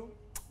gives you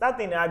That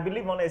thing, I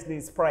believe honestly,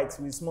 is Sprite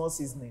with small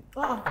seasoning.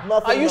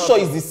 Nothing. Are you sure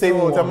it's the same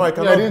one? I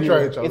didn't try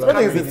it. It's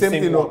the same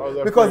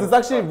thing, because it's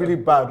actually really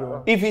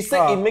bad. If he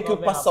said it make you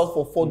pass out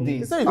for 4 days.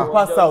 He said you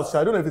pass out.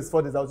 I don't know if it's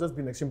 4 days. I was just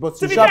being extreme, but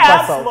to you be shall fair,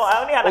 pass out.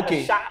 I only had like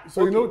a shot.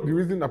 So you know the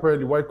reason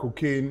apparently why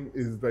cocaine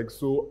is like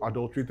so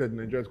adulterated in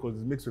Nigeria is because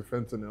it's mixed with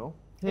fentanyl.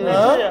 In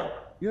Nigeria?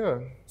 Yeah.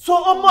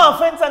 So Omo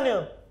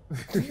fentanyl.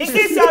 In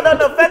case you don't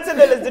know,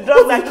 fentanyl is the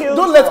drug that kills.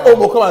 Don't let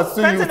Omo come and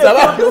sue you.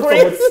 Fentanyl killed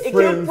Prince. It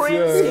killed Prince.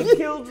 Yeah. It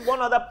killed one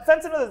other.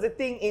 Fentanyl is the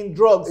thing in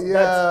drugs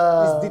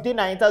that is the thing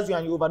that enters you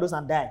and you overdose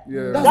and die.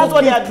 Yeah. That's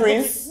what they are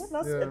Prince.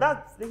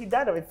 He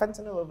died of a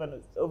fentanyl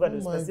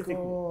overdose specifically.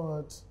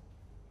 God.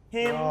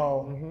 Him.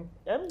 Wow.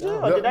 MJ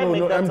or did I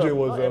make that MJ up?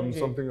 was Not MJ.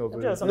 something else.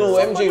 No,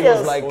 Somebody MJ else.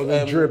 was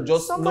like drip.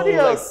 just Somebody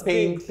no, else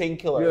like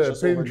painkiller. Yeah,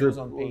 just pain overdose drip.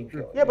 on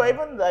painkiller. Yeah, but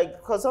even like,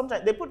 because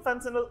sometimes they put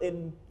fentanyl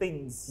in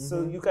things,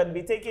 so you can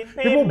be taking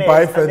pain People meds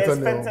buy and there's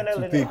fentanyl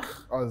to in take it.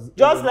 as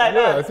Just like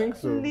that. I think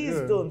so. Please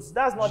yeah. don't.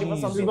 That's not even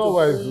something not to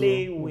wise,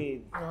 play though.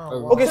 with.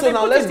 Okay, So so they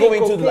now put let's it go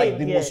in into like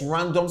cocaine, the most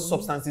random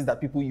substances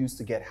that people use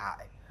to get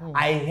high.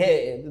 I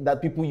heard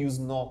that people use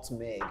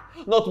nutmeg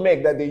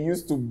that they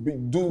used to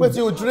do But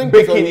you drink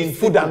baking it or in you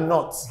food sniff and it?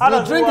 nuts. How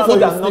does drink it it work?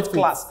 Food or and you nut sniff it?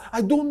 class.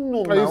 I don't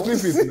know Oh, you now.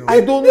 sniff it now. I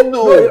don't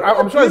know. No,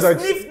 I'm sure it's like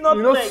sniff you know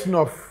nutmeg.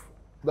 snuff.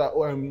 That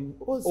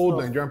old snuff?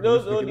 Nigerian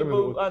Those people old speak.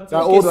 people That and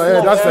old, snuff,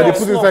 yeah, that's why they put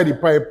snuff. inside the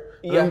pipe.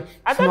 Yeah.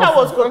 I thought that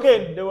was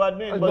cocaine they were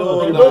doing, but No,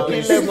 they no, don't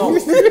it's kill them.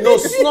 snuff. No,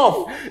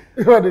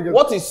 snuff.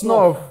 What is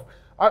snuff?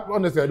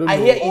 Honestly, I don't know. I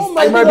hear it's. Oh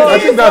my I might be, God. I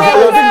think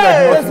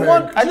that's There's nutmeg.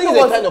 one. I think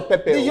it's a kind of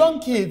pepper. The young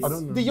kids. I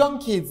don't know. The young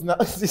kids now.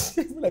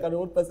 Like an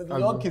old person. The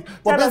young kids.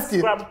 But Tell us,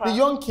 basically, Grandpa. the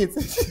young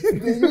kids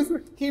they use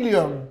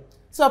helium.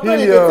 So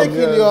apparently Helium, they take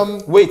yeah.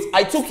 helium. Wait,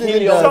 I took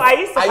helium. So I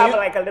used to Are have you-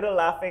 like a little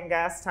laughing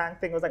gas tank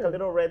thing. It was like a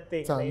little red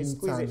thing. And you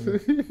squeeze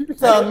it.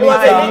 Tammy, It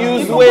was a Tammy. use-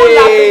 Use You could put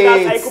laughing gas,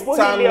 I weight. could put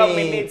helium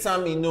in it.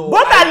 Tammy, no.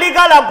 Both are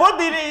legal and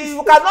both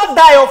you cannot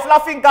die of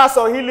laughing gas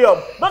or helium.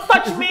 Don't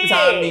touch me.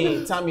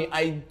 Tammy,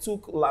 I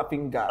took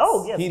laughing gas,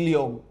 Oh, yes.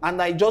 helium, and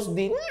I just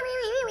did,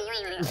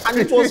 and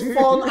it was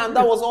fun, and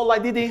that was all I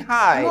did in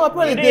high. No, You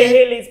apparently didn't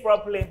they inhale it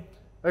properly.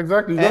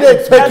 Exactly. they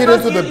take it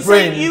into the So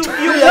brain. you blow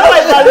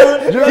a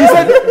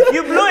balloon.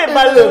 You blow a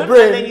balloon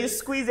brain. and then you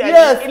squeeze it.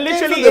 Yes, and you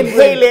literally into the inhale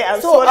brain. it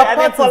and So swallow it, and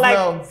then apart for is like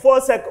now-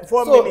 4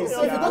 So minutes.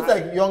 if you go to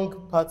like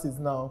young parties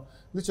now,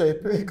 literally,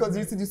 because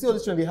you see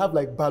literally they have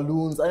like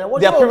balloons. And what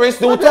Their you know, parents,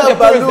 they when will tell have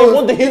their parents they balloons,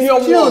 want the it's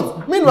helium cute.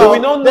 one. Meanwhile, They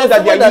will not know there's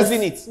that they are someone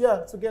using that's- it. Yeah,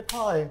 to get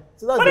high.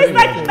 So that's But the it's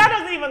like, thing. that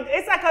doesn't even,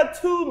 it's like a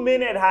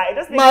 2-minute high. It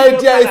just makes My you feel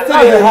dear, kinda it's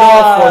like- still That's a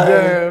enough high. for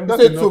them. You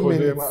That's say enough 2 for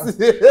minutes.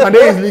 them. Can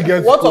they easily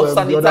get What to, of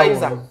the other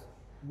sanitizer? ones?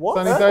 What?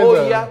 Sanitizer.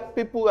 Oh yeah,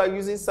 people are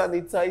using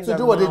sanitizer. To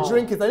do what now. they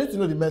drink it. I need to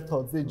know the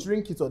methods. They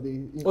drink it or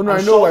they. Oh no, I'm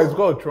I know sure- why it's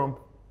called Trump.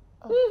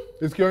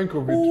 It's curing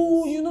COVID.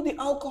 Oh, you know the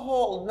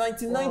alcohol,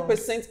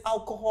 99%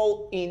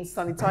 alcohol in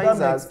That makes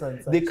sanitizers.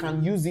 sense, They actually.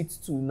 can use it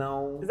to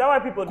now. Is that why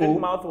people drink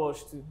Cool.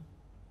 mouthwash too?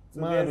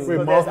 Man, Because Wait,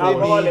 there's mouthwash.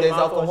 alcohol in There's mouthwash,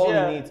 alcohol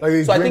yeah. in it. Like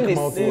they So I think drink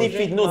they mouthwash. sniff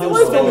it. No, they So will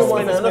what's smell the it. one smell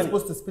you're it, not smell it.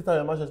 supposed to spit out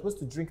your mouth? You're supposed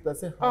to drink that.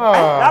 Say, That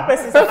Ah,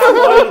 person's an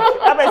alcoholic.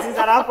 That person's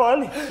an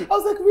alcoholic. I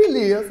was like,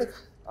 really? I was like,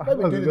 I've been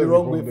That's doing it a the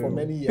wrong way problem. for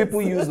many years.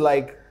 People use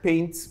like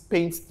paint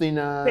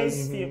thinners,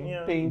 Paint film,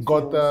 yeah. paint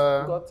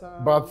gutter, films,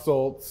 bath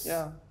salts.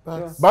 Yeah.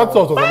 That's- Bath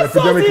salt was an Bath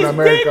salts epidemic in is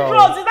America.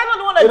 dangerous. Is that not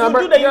the one that In you do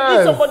Amer- that you yes.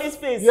 eat somebody's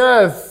face?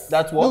 Yes.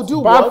 That's what. You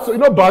do Bath, what? you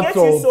know bath It gets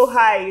you salts. so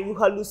high, you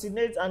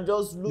hallucinate and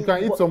just lose. You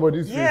can eat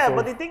somebody's face Yeah, off.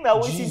 but the thing that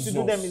we seem to do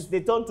them Jesus. is they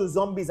turn to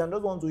zombies and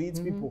don't want to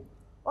eat people.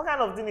 What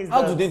kind of thing is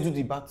How that? do they do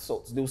the bath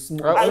salts? They'll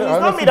smoke. I- And it's I not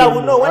me honestly that don't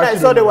will know. know. When I Actually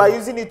saw they don't were know.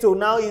 using it to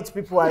now eat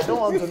people, I don't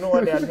want to know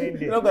what they are doing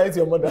there. You're not going to eat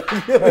your mother.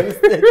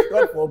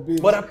 God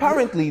forbid. But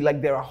apparently,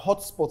 like there are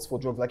hotspots for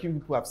drugs. Like you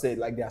people have said,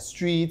 like there are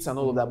streets and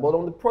all of that. But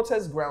on the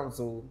protest grounds,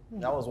 so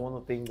that was one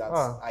of the things that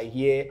I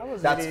hear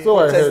that really- So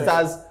I heard.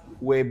 protesters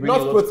were bringing.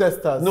 Not up-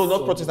 protesters. No, not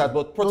So- protesters, but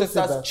Don't say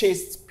protesters that.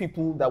 chased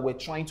people that were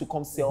trying to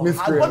come sell hard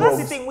Miscreants. But that's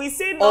the drugs. thing, we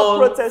say not On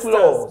protesters,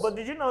 floors. but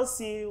did you not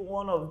see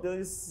one of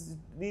these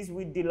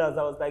weed dealers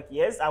that was like,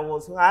 yes, I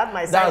had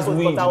my That's samples,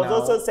 weed but I was now.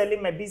 also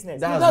selling my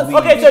business. That's weed.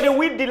 Okay, so the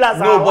weed dealers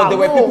No, are but there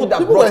were No, people that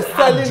people brought were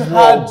selling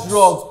hard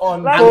drugs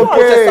on. Like And what?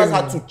 protesters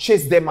had to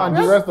chase them out. And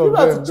the rest of People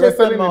had them, to they're chase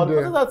them selling out. it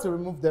there. Protesters had to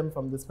remove them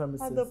from this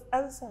premises. At the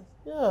outside.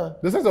 Yeah.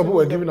 The sense of people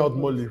were giving out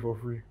Molly for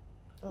free.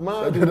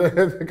 Man, Can you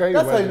That's how you know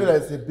imagine? that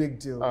it's a big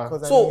deal.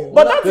 'Cause So, I mean,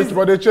 But that is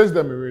But they chased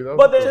them away. That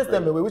But was they- chased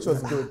them away, which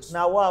was good.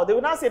 now wow. They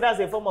will now say that's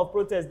a form of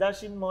protest,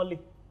 dashing Molly.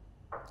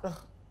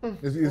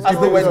 It's as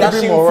they were keeping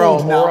dashing morale,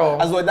 food now,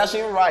 morale. as they were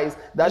dashing rice,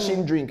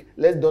 dashing drink.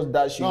 Let's just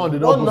dash you. No, they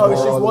don't One put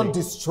nourishes, morale one in.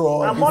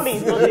 destroys. And Molly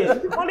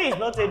is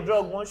not a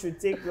drug one should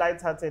take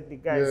lightheartedly,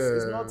 guys.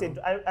 It's Yeah.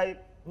 not I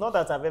not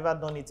that I've ever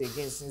done it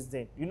again since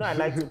then. You know, I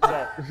like to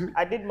try.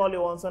 I did Molly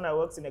once when I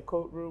worked in a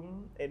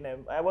courtroom.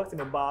 I worked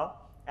in a bar,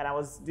 and I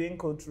was doing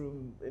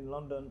courtroom in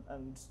London,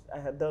 and I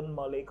had done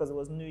Molly because it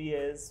was New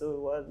Year's, so it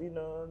was,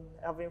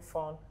 having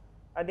fun.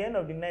 At the end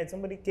of the night,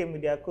 somebody came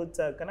with their coat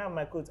tag. Can I have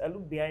my coat? I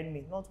looked behind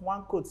me. Not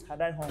one coat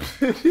had I hung.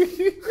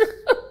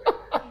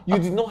 You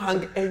did not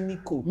hang any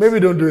coat. Maybe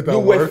don't do it at You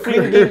were work.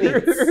 flinging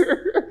it.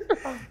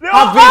 No,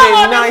 having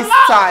a nice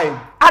time.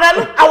 And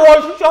I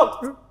was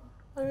shocked.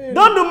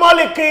 Don't do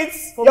Molly,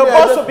 kids. Your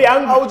boss will be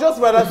angry. I would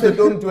just rather say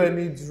don't do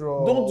any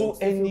drugs. Don't do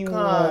any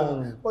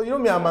wrong. But you know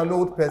me, I'm an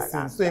old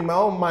person, so in my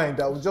own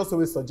mind, I would just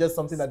always suggest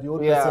something that the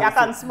old person. I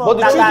can smoke. But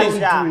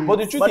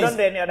the truth is, don't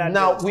do any other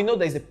now drugs. we know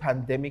there's a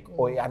pandemic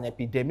or an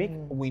epidemic.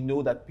 We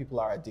know that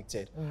people are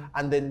addicted,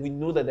 and then we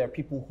know that there are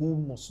people who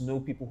must know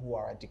people who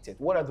are addicted.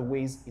 What are the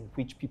ways in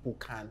which people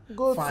can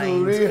Go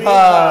find to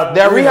rehab?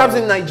 There are rehabs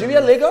in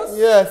Nigeria, Lagos.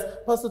 Yes,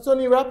 Pastor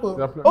Tony Rapu.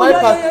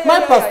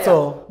 My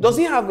pastor. Does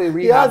he have a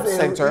rehab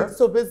center?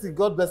 So basically,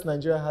 God bless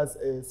Nigeria has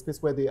a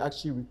space where they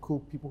actually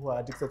recruit people who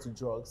are addicted to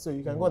drugs. So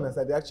you can go on and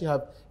say they actually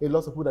have a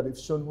lot of people that they've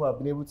shown who have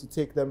been able to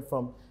take them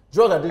from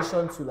drug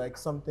addiction to like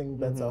something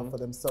better for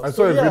themselves. I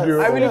saw a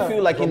video. I really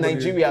feel like in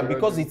Nigeria,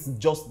 because it's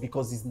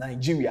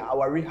Nigeria,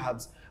 our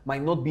rehabs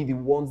might not be the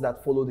ones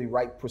that follow the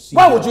right procedure.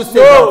 Why would you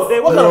say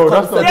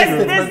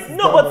that?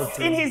 No, but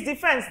in his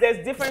defense, there's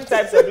different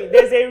types of it.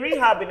 There's a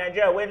rehab in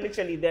Nigeria where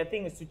literally their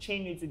thing is to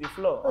chain you to the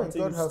floor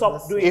until you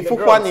stop doing the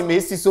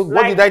drugs. So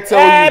what did I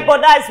tell you? But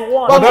that's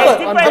one. There's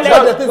different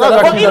levels.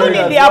 But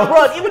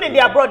even in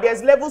the abroad,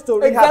 there's levels to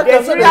rehab.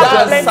 There's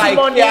rehab plenty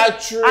money. And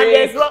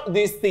there's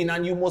this thing,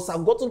 and you must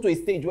have gotten to a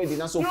stage where they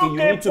not so you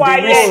need need to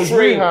be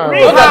restrained. In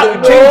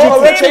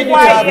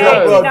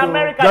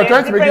America, there's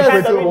different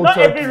kinds of it. Not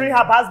every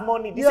rehab has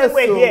money. The same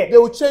way here. They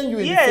will change you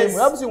in the same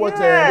way. Obviously,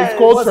 it's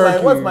called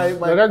turkey. What's my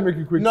let's make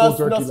it quick. Nurse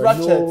Ratchet.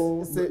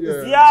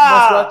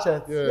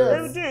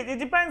 It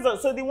depends on.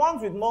 So the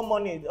ones with more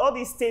money, all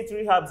these state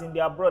rehabs in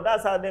the abroad,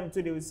 that's how them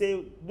too. They will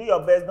say, do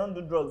your best, don't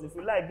do drugs. If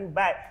you like, do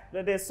buy.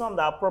 There's some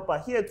that are proper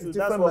here too.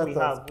 That's what we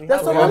have.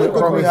 There's some really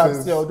good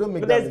rehabs here. Don't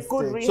make that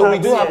mistake. So we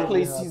do have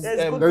places. There's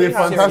a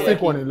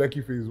fantastic one in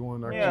Lekky Phase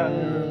 1 actually.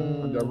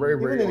 And they're very,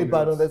 very. Even in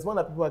Ibadan, there's one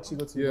that people actually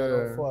go to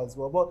Ibadan for as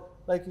well. But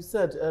like you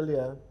said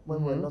earlier,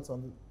 when we're not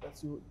on the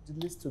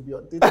list to be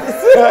on.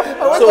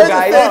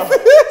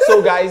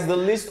 So guys, the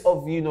list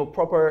of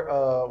proper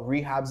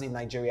rehabs in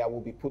Nigeria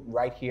will be put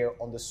right here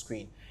on the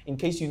screen. In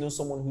case you know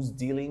someone who's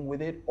dealing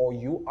with it, or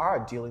you are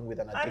dealing with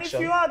an addiction. And if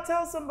you are,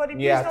 tell somebody.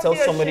 Tell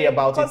somebody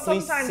about it.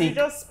 Please seek you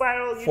just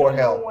spiral, you for don't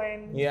help. Know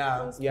when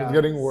it's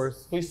getting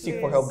worse. Please seek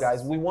for help,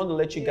 guys. We want to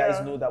let you guys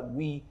know that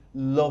we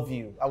love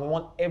you, and we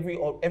want every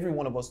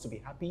one of us to be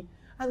happy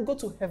and go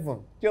to heaven.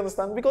 Do you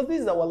understand? Because this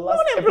is our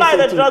last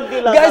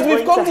episode. Guys,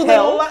 we've come to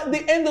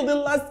the end of the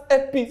last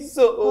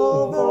episode.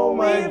 Oh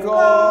my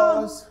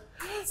gosh.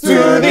 To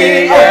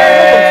the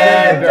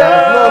end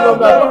of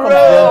the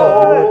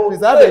road.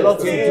 Please, I have a lot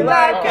to do.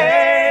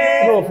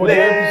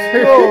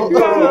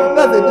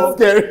 That's a bit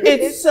scary.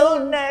 It's so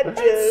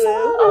natural.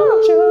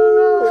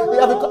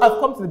 I've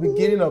come to the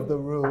beginning of the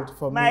road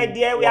for me. My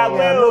dear, we are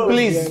going.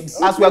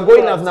 Please, as we are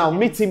going out now,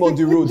 meet him on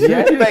the road.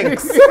 Yeah,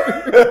 thanks.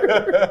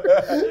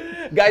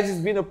 Guys,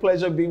 it's been a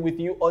pleasure being with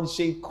you on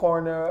Shade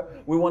Corner.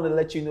 We want to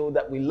let you know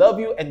that we love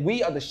you, and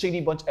we are the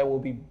Shady Bunch, and we'll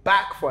be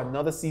back for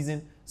another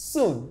season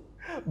soon.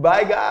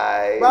 Bye,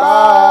 guys.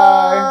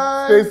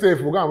 Bye. Stay safe.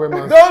 We're going to wear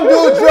masks. Don't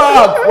do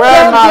drugs.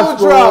 Wear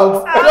masks.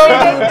 Don't do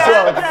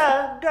drugs.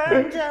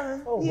 Ganja.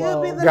 You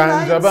be the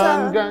Ganja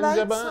ban.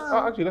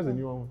 Oh, actually, that's a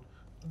new one.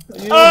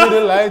 You be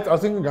the light. I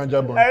was thinking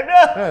ganja ban. I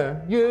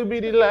know. You be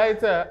the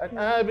lighter, and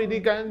I be the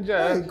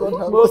ganja.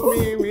 Smoke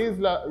me,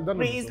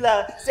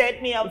 Rizla.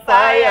 Set me on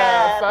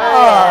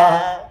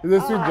fire. It's a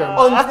sweet jam.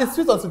 It's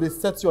sweet until they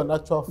set you on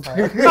actual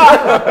fire.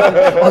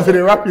 Until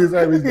they wrap you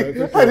inside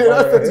Rizla. And they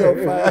don't set you on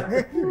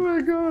fire. Oh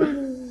my God.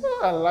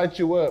 I'll light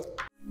you up.